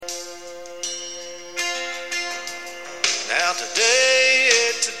Now today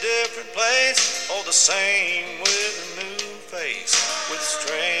it's a different place, all the same with a new face, with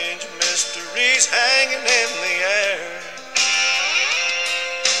strange mysteries hanging in the air.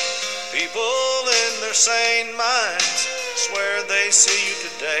 People in their sane minds swear they see you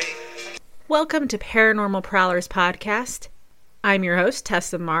today. Welcome to Paranormal Prowlers Podcast. I'm your host,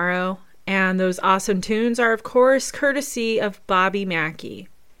 Tessa Morrow, and those awesome tunes are, of course, courtesy of Bobby Mackey.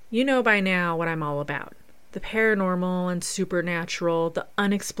 You know by now what I'm all about. The paranormal and supernatural, the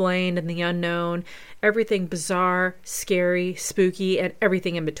unexplained and the unknown, everything bizarre, scary, spooky, and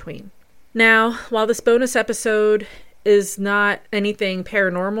everything in between. Now, while this bonus episode is not anything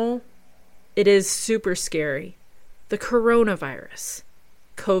paranormal, it is super scary. The coronavirus.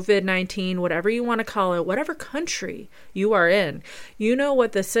 COVID-19, whatever you want to call it, whatever country you are in, you know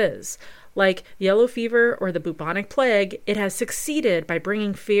what this is. Like yellow fever or the bubonic plague, it has succeeded by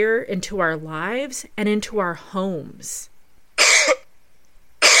bringing fear into our lives and into our homes.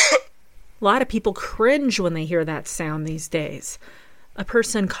 A lot of people cringe when they hear that sound these days. A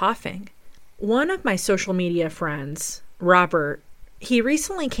person coughing. One of my social media friends, Robert, he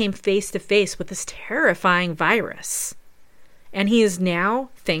recently came face to face with this terrifying virus. And he is now,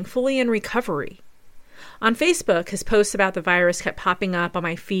 thankfully, in recovery. On Facebook, his posts about the virus kept popping up on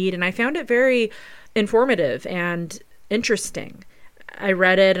my feed, and I found it very informative and interesting. I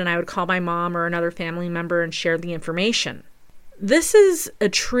read it, and I would call my mom or another family member and share the information. This is a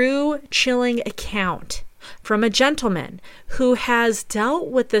true, chilling account from a gentleman who has dealt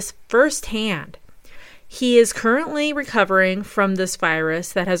with this firsthand. He is currently recovering from this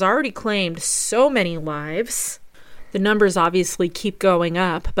virus that has already claimed so many lives. The numbers obviously keep going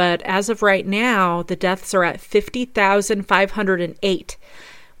up, but as of right now, the deaths are at 50,508,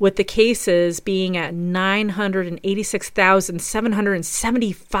 with the cases being at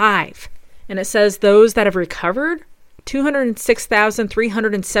 986,775. And it says those that have recovered,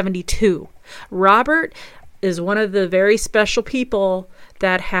 206,372. Robert is one of the very special people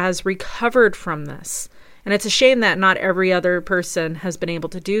that has recovered from this. And it's a shame that not every other person has been able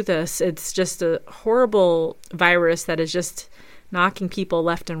to do this. It's just a horrible virus that is just knocking people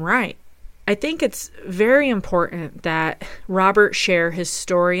left and right. I think it's very important that Robert share his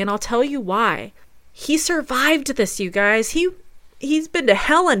story, and I'll tell you why. He survived this, you guys. He's been to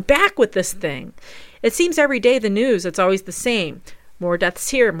hell and back with this thing. It seems every day the news, it's always the same. More deaths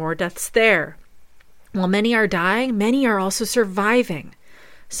here, more deaths there. While many are dying, many are also surviving.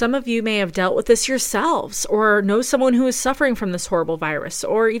 Some of you may have dealt with this yourselves or know someone who is suffering from this horrible virus,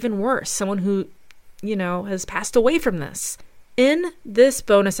 or even worse, someone who, has passed away from this. In this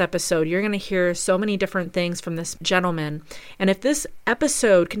bonus episode, you're going to hear so many different things from this gentleman. And if this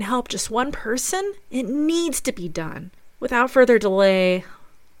episode can help just one person, it needs to be done. Without further delay,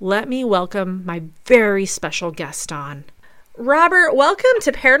 let me welcome my very special guest on. Robert, welcome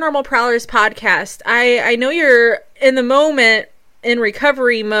to Paranormal Prowlers Podcast. I know you're in the moment in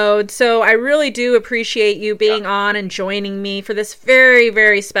recovery mode, so I really do appreciate you being on and joining me for this very,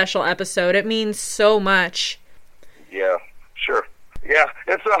 very special episode. It means so much. Yeah, sure. Yeah,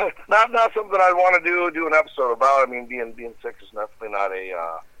 it's not something I'd want to do an episode about. I mean, being sick is definitely not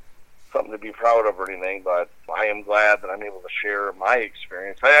something to be proud of or anything, but I am glad that I'm able to share my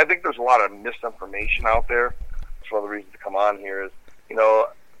experience. I think there's a lot of misinformation out there. That's one of the reasons to come on here is,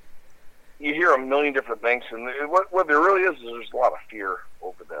 you hear a million different things, and what there really is there's a lot of fear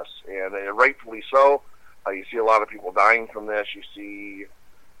over this, and rightfully so. You see a lot of people dying from this. You see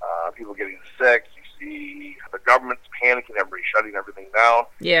people getting sick. You see the government's panicking, everybody shutting everything down.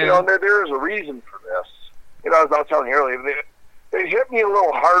 Yeah. And there is a reason for this. As I was telling you earlier, they hit me a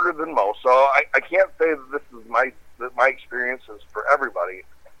little harder than most, so I can't say that this is my experience is for everybody.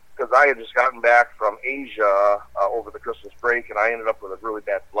 Because I had just gotten back from Asia over the Christmas break, and I ended up with a really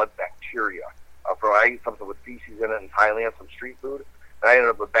bad blood bacteria. I ate something with feces in it in Thailand, some street food, and I ended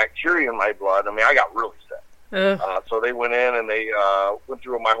up with bacteria in my blood. I mean, I got really sick. So they went in and they went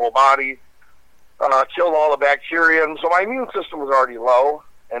through my whole body, killed all the bacteria, and so my immune system was already low.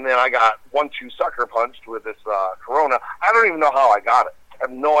 And then I got 1-2 sucker punched with this corona. I don't even know how I got it. I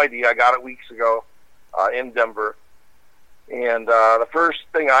have no idea. I got it weeks ago in Denver. And the first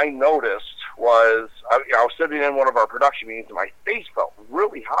thing I noticed was I was sitting in one of our production meetings, and my face felt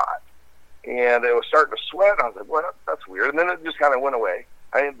really hot. And it was starting to sweat, and I was like, well, that's weird. And then it just kind of went away.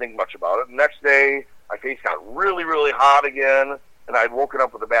 I didn't think much about it. The next day, my face got really, really hot again, and I'd woken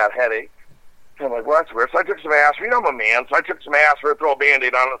up with a bad headache. And I'm like, well, that's weird. So I took some aspirin. I'm a man, so I took some aspirin, throw a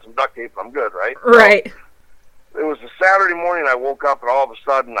Band-Aid on it, and some duct tape, and I'm good, right? Right. So it was a Saturday morning, I woke up, and all of a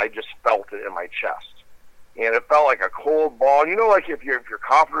sudden, I just felt it in my chest. And it felt like a cold ball. Like if you're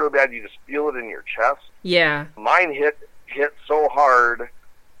coughing real bad, you just feel it in your chest. Yeah. Mine hit hit so hard.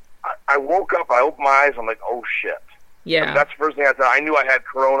 I woke up, I opened my eyes, I'm like, oh shit. Yeah. And that's the first thing I thought. I knew I had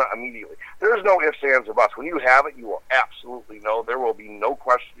corona immediately. There's no ifs, ands, or buts. When you have it, you will absolutely know. There will be no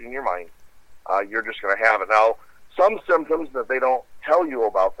question in your mind. You're just going to have it. Now, some symptoms that they don't tell you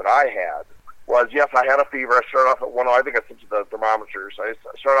about that I had was, yes, I had a fever. I started off at 100. I think I sent you the thermometers. I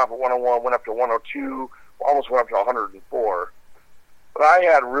started off at 101, went up to 102, almost went up to 104. But I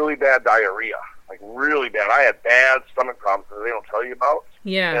had really bad diarrhea, like really bad. I had bad stomach problems that they don't tell you about.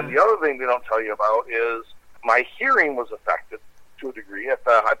 Yeah. And the other thing they don't tell you about is my hearing was affected to a degree at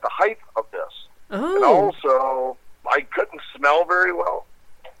the height of this. Oh. And also, I couldn't smell very well.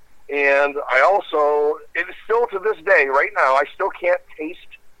 And I also, it is still to this day, right now, I still can't taste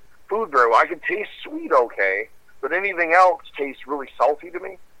food very well. I can taste sweet okay, but anything else tastes really salty to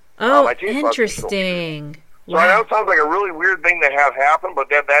me. Oh, my taste buds are still interesting. so I know it sounds like a really weird thing to have happen, but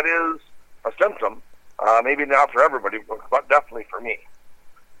that is a symptom. Maybe not for everybody, but definitely for me.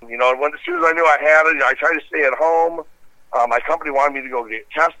 You know, as soon as I knew I had it, I tried to stay at home. My company wanted me to go get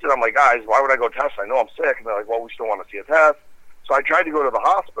tested. I'm like, guys, why would I go test? I know I'm sick. And they're like, well, we still want to see a test. So I tried to go to the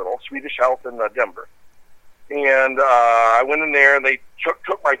hospital, Swedish Health in Denver. And I went in there, and they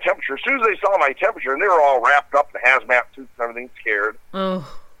took my temperature. As soon as they saw my temperature, and they were all wrapped up in hazmat suits and everything, scared. Oh.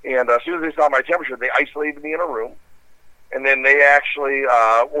 And as soon as they saw my temperature, they isolated me in a room. And then they actually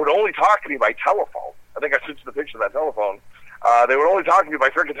would only talk to me by telephone. I think I sent you the picture of that telephone. They would only talk to me by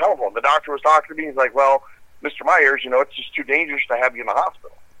freaking telephone. The doctor was talking to me. He's like, well, Mr. Myers, you know, it's just too dangerous to have you in the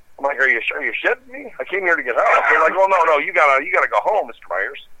hospital. I'm like, are you shitting me? I came here to get help. They're like, well, no, you gotta go home, Mr.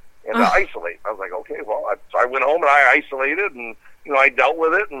 Myers, and isolate. I was like, okay, well, so I went home and I isolated, and, you know, I dealt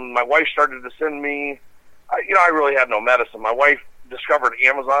with it, and my wife started to send me, I really had no medicine. My wife discovered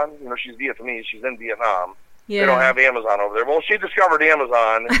Amazon. You know, she's Vietnamese. She's in Vietnam. Yeah. They don't have Amazon over there. Well, she discovered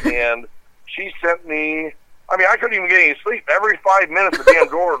Amazon, and she sent me, I mean, I couldn't even get any sleep. Every 5 minutes, the damn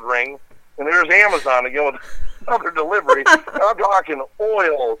door would ring, and there's Amazon again with another delivery. And I'm talking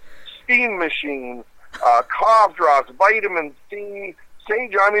oils, steam machines, cough drops, vitamin C,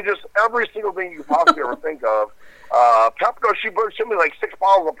 St. John, I mean, just every single thing you could possibly ever think of. Pepto, she sent me like 6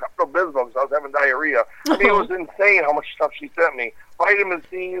 bottles of Pepto-Bismol because I was having diarrhea. I mean, it was insane how much stuff she sent me. Vitamin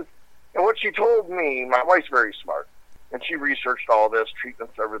C's. And what she told me, my wife's very smart, and she researched all this,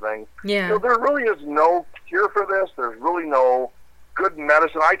 treatments, everything. Yeah. So there really is no cure for this. There's really no good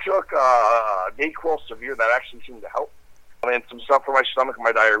medicine. I took Dayquil Severe. That actually seemed to help. I mean, some stuff for my stomach and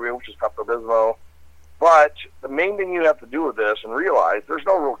my diarrhea, which is Pepto-Bismol. But the main thing you have to do with this and realize there's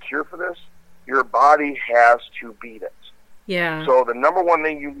no real cure for this. Your body has to beat it. Yeah. So the number one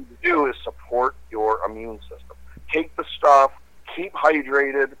thing you need to do is support your immune system. Take the stuff, keep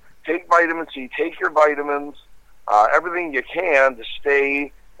hydrated, take vitamin C, take your vitamins, everything you can to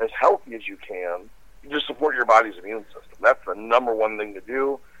stay as healthy as you can. You just support your body's immune system. That's the number one thing to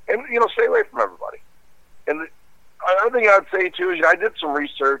do. And, you know, stay away from everybody. And another thing I'd say, too, is I did some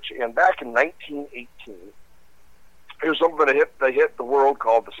research, and back in 1918, there's something that hit the world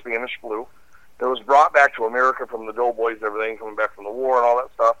called the Spanish flu. It was brought back to America from the doughboys and everything, coming back from the war and all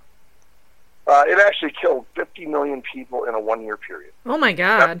that stuff. It actually killed 50 million people in a 1-year period. Oh, my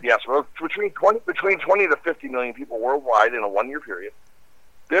God. Yes, well, between 20 to 50 million people worldwide in a 1-year period.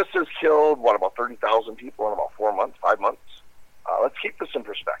 This has killed, about 30,000 people in about 4 months, 5 months. Let's keep this in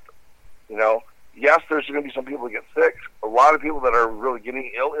perspective. You know, yes, there's going to be some people who get sick. A lot of people that are really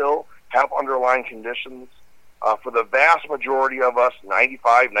getting ill have underlying conditions. For the vast majority of us,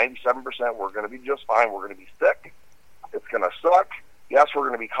 95, 97%, we're going to be just fine. We're going to be sick. It's going to suck. Yes, we're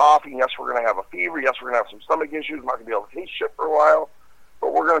going to be coughing. Yes, we're going to have a fever. Yes, we're going to have some stomach issues. We're not going to be able to taste shit for a while,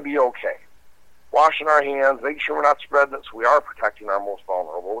 but we're going to be okay. Washing our hands, making sure we're not spreading it, so we are protecting our most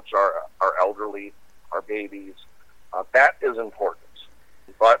vulnerable, which are our elderly, our babies. That is important.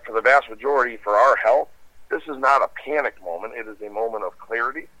 But for the vast majority, for our health, this is not a panic moment. It is a moment of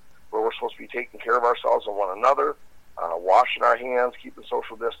clarity where we're supposed to be taking care of ourselves and one another, washing our hands, keeping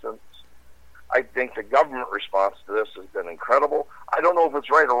social distance. I think the government response to this has been incredible. I don't know if it's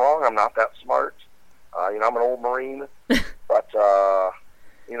right or wrong. I'm not that smart. You know, I'm an old Marine, but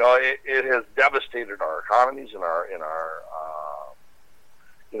you know, it has devastated our economies and our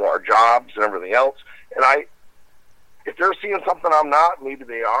you know, our jobs and everything else. And if they're seeing something I'm not, maybe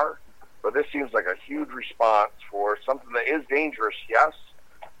they are. But this seems like a huge response for something that is dangerous, yes,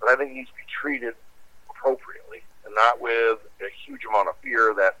 but I think it needs to be treated appropriately and not with a huge amount of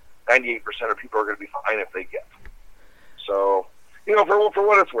fear that 98% of people are going to be fine if they get. So, you know, for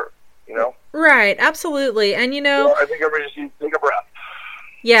what it's worth, you know? Right, absolutely. And, you know, I think everybody just needs to take a breath.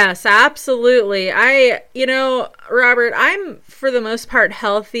 Yes, absolutely. You know, Robert, I'm for the most part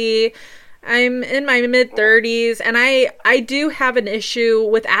healthy. I'm in my mid-30s, and I do have an issue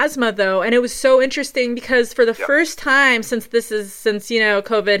with asthma, though, and it was so interesting because for the first time since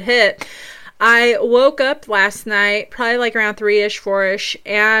COVID hit, I woke up last night, probably like around 3-ish, 4-ish,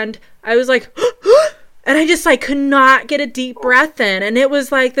 and I was like, and I just like could not get a deep breath in, and it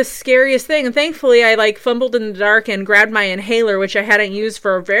was like the scariest thing. And thankfully, I like fumbled in the dark and grabbed my inhaler, which I hadn't used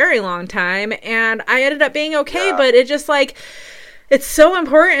for a very long time, and I ended up being okay. But it just like, it's so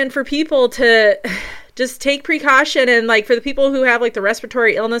important for people to just take precaution, and like for the people who have like the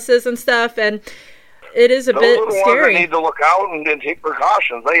respiratory illnesses and stuff, and it is a bit scary. Those are the ones that need to look out and take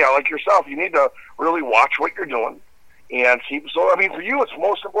precautions. Like yourself, you need to really watch what you're doing and keep. So I mean, for you, it's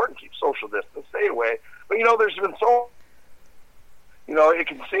most important keep social distance, stay away. But there's been it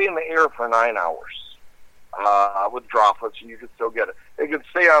can stay in the air for 9 hours with droplets, and you can still get it. It can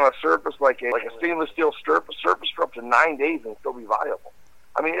stay on a surface like a stainless steel surface for up to 9 days and still be viable.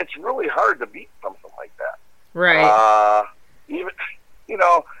 I mean, it's really hard to beat something like that. Right.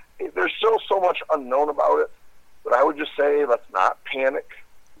 There's still so much unknown about it, but I would just say let's not panic.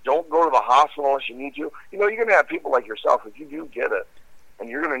 Don't go to the hospital unless you need to. You're going to have people like yourself, if you do get it, and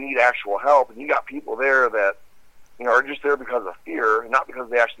you're going to need actual help, and you got people there that are just there because of fear, and not because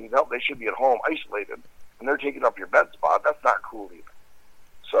they actually need help. They should be at home isolated, and they're taking up your bed spot. That's not cool either.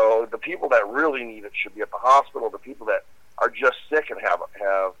 So the people that really need it should be at the hospital. The people that are just sick and have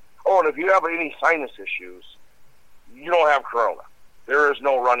and if you have any sinus issues, you don't have corona. There is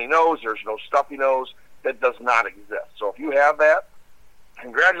no runny nose. There's no stuffy nose. That does not exist. So if you have that,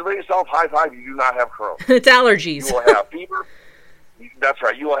 congratulate yourself. High five. You do not have corona. It's allergies. You will have fever. That's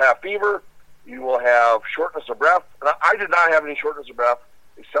right. You will have fever. You will have shortness of breath. And I did not have any shortness of breath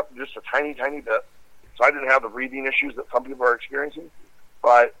except just a tiny, tiny bit. So I didn't have the breathing issues that some people are experiencing.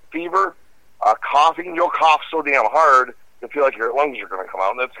 But fever, coughing, you'll cough so damn hard you feel like your lungs are going to come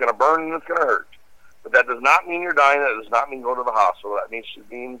out, and it's going to burn and it's going to hurt. But that does not mean you're dying. That does not mean go to the hospital. That means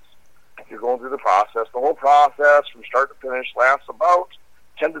you're going through the process. The whole process from start to finish lasts about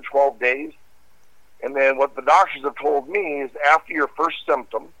 10 to 12 days. And then what the doctors have told me is after your first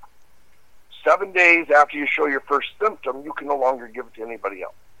symptom, 7 days after you show your first symptom, you can no longer give it to anybody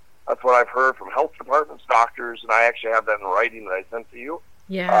else. That's what I've heard from health departments, doctors, and I actually have that in writing that I sent to you.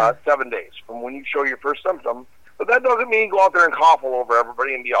 Yeah. 7 days from when you show your first symptom. But that doesn't mean go out there and cough all over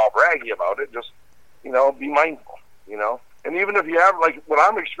everybody and be all braggy about it. Just, be mindful, And even if you have, like what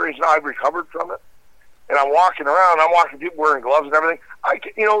I'm experiencing now, I've recovered from it. And I'm walking around, people wearing gloves and everything.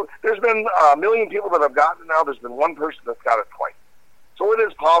 There's been a million people that have gotten it now. There's been one person that's got it twice. So it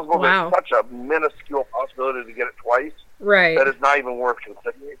is possible. Wow. There's such a minuscule possibility to get it twice. Right. That it's not even worth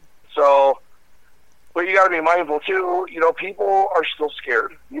considering. So, but you got to be mindful too. People are still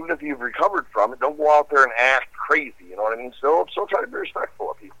scared. Even if you've recovered from it, don't go out there and act crazy. You know what I mean? Still try to be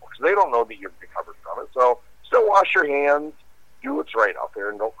respectful of people because they don't know that you've recovered from it. So still wash your hands, do what's right out there,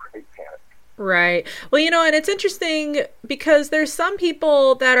 and don't create panic. Right. Well, and it's interesting because there's some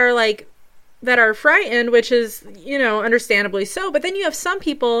people that are frightened, which is, understandably so. But then you have some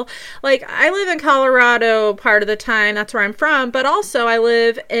people, like I live in Colorado part of the time. That's where I'm from. But also I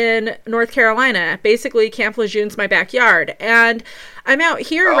live in North Carolina. Basically, Camp Lejeune's my backyard. And I'm out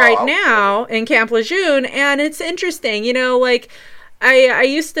here right now in Camp Lejeune. And it's interesting, I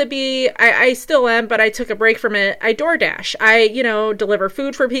used to be, I still am, but I took a break from it. I DoorDash. I, deliver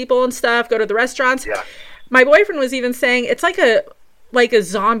food for people and stuff, go to the restaurants. Yeah. My boyfriend was even saying it's like a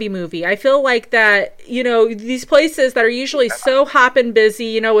zombie movie. I feel like that, these places that are usually so hoppin'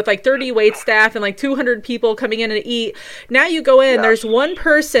 busy, with like 30 wait staff and like 200 people coming in to eat. Now you go in, there's one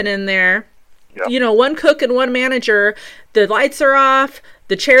person in there, one cook and one manager. The lights are off.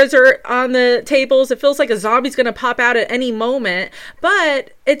 The chairs are on the tables. It feels like a zombie's going to pop out at any moment.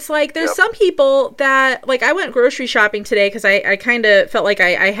 But it's like there's some people that, like I went grocery shopping today because I kind of felt like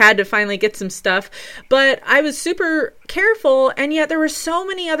I had to finally get some stuff. But I was super careful. And yet there were so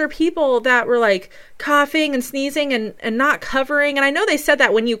many other people that were like coughing and sneezing and not covering. And I know they said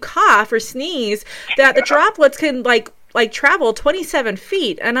that when you cough or sneeze that the droplets can like travel 27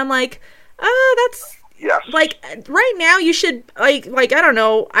 feet. And I'm like, oh, that's... Yes. Like right now you should like I don't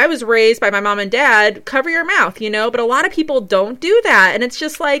know, I was raised by my mom and dad, cover your mouth, but a lot of people don't do that. And it's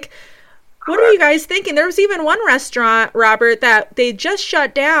just like, what are you guys thinking? There was even one restaurant, Robert, that they just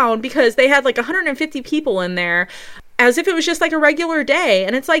shut down because they had like 150 people in there as if it was just like a regular day.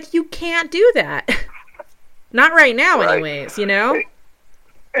 And it's like, you can't do that. Not right now anyways, And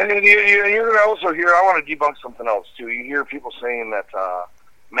then you're going to also hear, I want to debunk something else too. You hear people saying that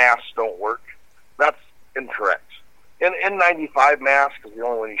masks don't work. That's incorrect. An N95 mask is the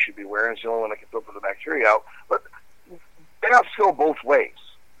only one you should be wearing. It's the only one that can filter the bacteria out. But masks go both ways.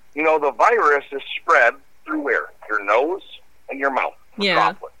 You know, the virus is spread through where? Your nose and your mouth. Yeah.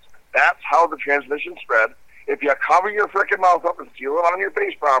 Droplets. That's how the transmission spread. If you cover your frickin' mouth up and seal it on your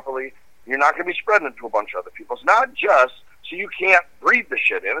face properly, you're not going to be spreading it to a bunch of other people. It's not just so you can't breathe the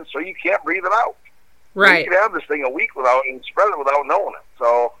shit in, it's so you can't breathe it out. Right. You can have this thing a week without and spread it without knowing it.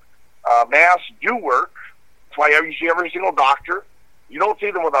 So masks do work. That's why you see every single doctor. You don't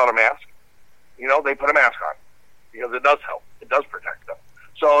see them without a mask. You know, they put a mask on because it does help. It does protect them.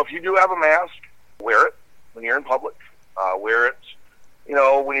 So if you do have a mask, wear it when you're in public. Wear it, you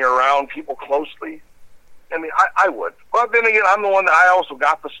know, when you're around people closely. I mean, I would. But then again, I'm the one that I also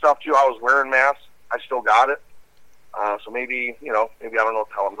got the stuff, too. I was wearing masks. I still got it. So maybe, you know, maybe I don't know what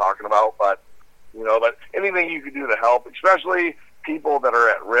the hell I'm talking about. But, you know, but anything you could do to help, especially people that are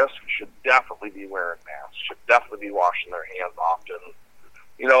at risk, should definitely be wearing masks, should definitely be washing their hands often.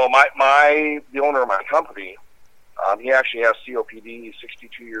 You know, the owner of my company, he actually has COPD. He's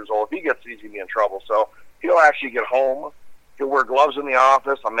 62 years old. If he gets these, he'd be in trouble. So he'll actually get home. He'll wear gloves in the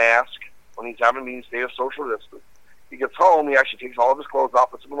office, a mask. When he's having meetings, stay a social distance. He gets home, he actually takes all of his clothes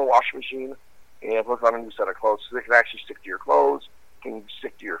off, puts them in the washing machine, and puts on a new set of clothes. So they can actually stick to your clothes, can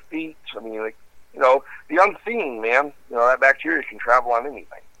stick to your feet. I mean, like, you know, the unseen, man. You know, that bacteria can travel on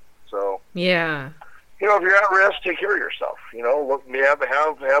anything. So, Yeah. you know, if you're at risk, take care of yourself. You know, look, you have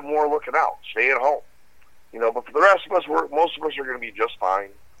to have more looking out. Stay at home. You know, but for the rest of us, most of us are going to be just fine.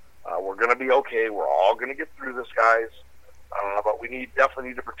 We're going to be okay. We're all going to get through this, guys. But we definitely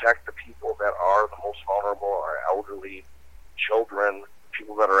need to protect the people that are the most vulnerable, our elderly, children,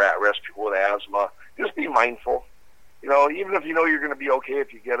 people that are at risk, people with asthma. Just be mindful. You know, even if you know you're going to be okay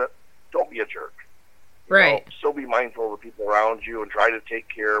if you get it, don't be a jerk. Right. know, still be mindful of the people around you and try to take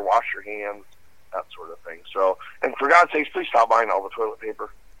care, wash your hands, that sort of thing. So, and for God's sakes, please stop buying all the toilet paper.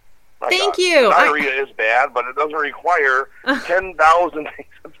 Thank you. Diarrhea is bad, but it doesn't require 10,000 things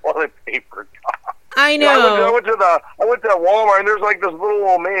of toilet paper. I know. I went to Walmart, and there's like this little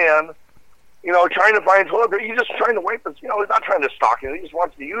old man, you know, trying to find toilet paper. He's just trying to wipe his, you know, he's not trying to stock it. He just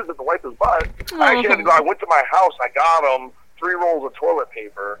wants to use it to wipe his butt. I actually had to go. I went to my house. I got him 3 rolls of toilet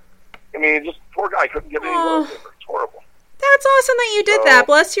paper. I mean, just poor guy couldn't get any toilet paper. It's horrible. That's awesome that you did that.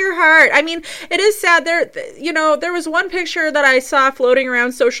 Bless your heart. I mean, it is sad. There was one picture that I saw floating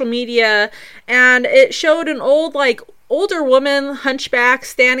around social media, and it showed an older woman, hunchback,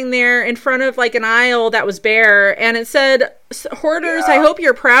 standing there in front of like an aisle that was bare, and it said, "Hoarders, I hope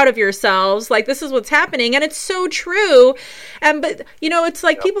you're proud of yourselves. Like, this is what's happening." And it's so true. But you know, it's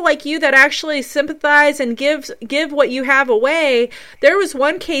like people like you that actually sympathize and give what you have away. There was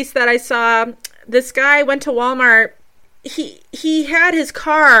one case that I saw. This guy went to Walmart. He had his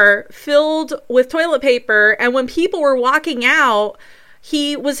car filled with toilet paper, and when people were walking out,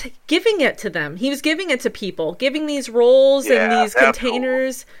 he was giving it to them. He was giving it to people, giving these rolls and these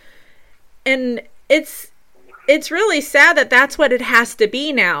containers. Cool. And it's really sad that that's what it has to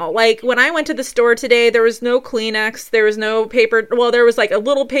be now. Like, when I went to the store today, there was no Kleenex, there was no paper. Well, there was like a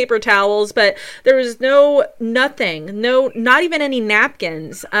little paper towels, but there was nothing, not even any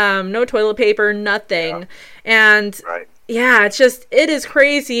napkins, no toilet paper, nothing. And it is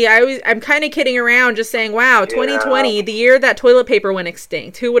crazy. I'm kind of kidding around, just saying, wow, 2020, the year that toilet paper went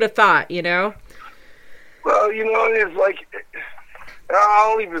extinct. Who would have thought, you know? Well, you know, it's like,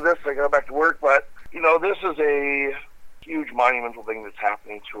 I'll leave you this, I go back to work, but you know, this is a huge monumental thing that's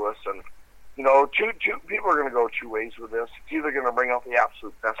happening to us, and you know, two people are going to go 2 ways with this. It's either going to bring out the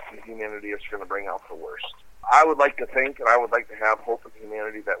absolute best in humanity, or it's going to bring out the worst. I would like to think, and I would like to have hope in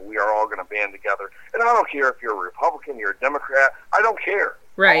humanity, that we are all going to band together. And I don't care if you're a Republican, you're a Democrat. I don't care.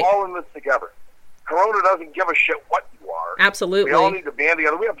 Right. We're all in this together. Corona doesn't give a shit what you are. Absolutely. We all need to band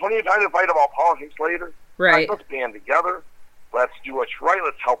together. We have plenty of time to fight about politics later. Right. Let's band together. Let's do what's right.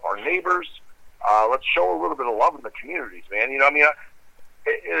 Let's help our neighbors. Let's show a little bit of love in the communities, man. You know, I mean,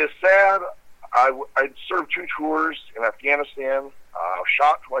 it is sad. I served 2 tours in Afghanistan. I was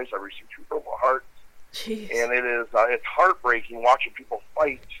shot twice. I received 2 Purple Hearts. Jeez. And it's heartbreaking watching people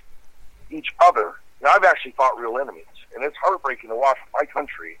fight each other. Now, I've actually fought real enemies, and it's heartbreaking to watch my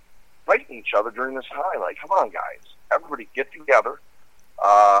country fighting each other during this time. Like, come on, guys. Everybody get together.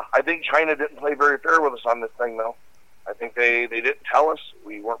 I think China didn't play very fair with us on this thing, though. I think they didn't tell us.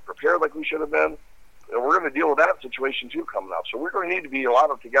 We weren't prepared like we should have been. And we're going to deal with that situation, too, coming up. So we're going to need to be a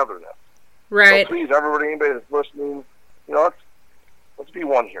lot of togetherness. Right. So please, everybody, anybody that's listening, you know, let's be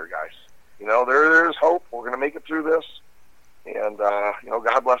one here, guys. You know, there's hope. We're going to make it through this. And, you know,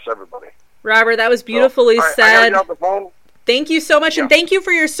 God bless everybody. Robert, that was beautifully said. I gotta get off the phone. Thank you so much, and thank you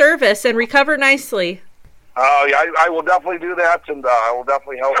for your service, and recover nicely. I will definitely do that, and I will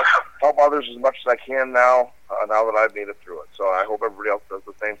definitely help others as much as I can now that I've made it through it. So I hope everybody else does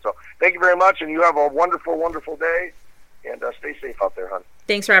the same. So thank you very much, and you have a wonderful, wonderful day, and stay safe out there, hon.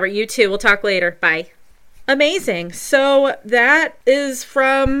 Thanks, Robert. You too. We'll talk later. Bye. Amazing. So that is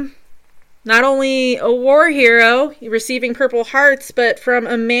from not only a war hero receiving Purple Hearts, but from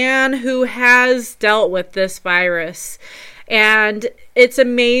a man who has dealt with this virus. And it's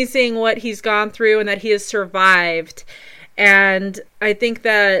amazing what he's gone through and that he has survived. And I think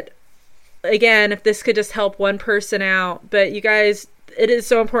that, again, if this could just help one person out, but you guys, it is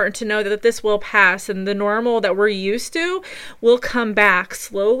so important to know that this will pass, and the normal that we're used to will come back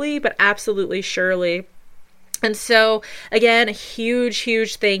slowly, but absolutely surely. And so, again, a huge,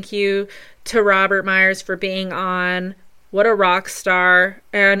 huge thank you to Robert Myers for being on. What a rock star.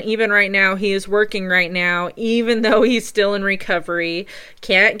 And even right now, he is working right now, even though he's still in recovery.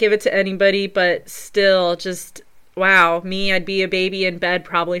 Can't give it to anybody, but still just, wow, me, I'd be a baby in bed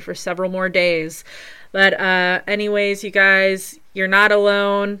probably for several more days. But anyways, you guys, you're not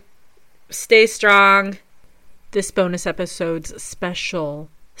alone. Stay strong. This bonus episode's special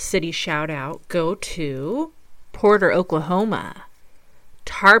city shout out go to Porter, Oklahoma,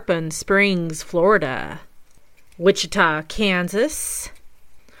 Tarpon Springs, Florida, Wichita, Kansas,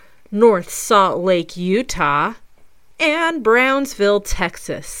 North Salt Lake, Utah, and Brownsville,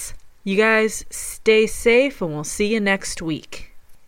 Texas. You guys stay safe, and we'll see you next week.